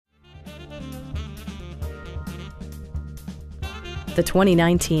the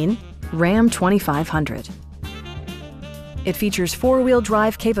 2019 Ram 2500. It features four-wheel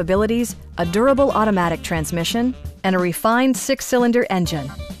drive capabilities, a durable automatic transmission, and a refined six-cylinder engine.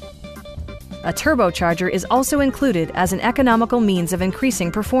 A turbocharger is also included as an economical means of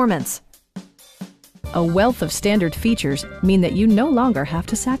increasing performance. A wealth of standard features mean that you no longer have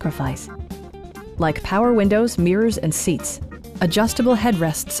to sacrifice, like power windows, mirrors, and seats, adjustable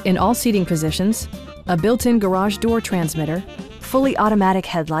headrests in all seating positions, a built-in garage door transmitter, fully automatic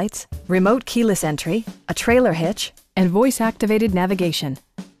headlights, remote keyless entry, a trailer hitch, and voice-activated navigation.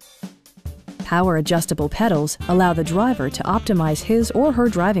 Power adjustable pedals allow the driver to optimize his or her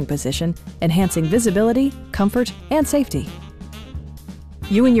driving position, enhancing visibility, comfort, and safety.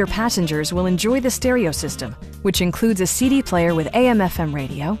 You and your passengers will enjoy the stereo system, which includes a CD player with AM/FM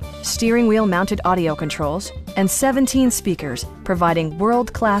radio, steering wheel mounted audio controls, and 17 speakers, providing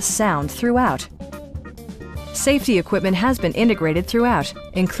world-class sound throughout. Safety equipment has been integrated throughout,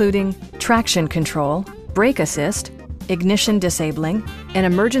 including traction control, brake assist, ignition disabling, an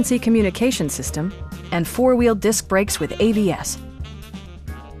emergency communication system, and four-wheel disc brakes with ABS.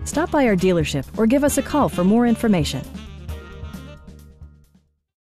 Stop by our dealership or give us a call for more information.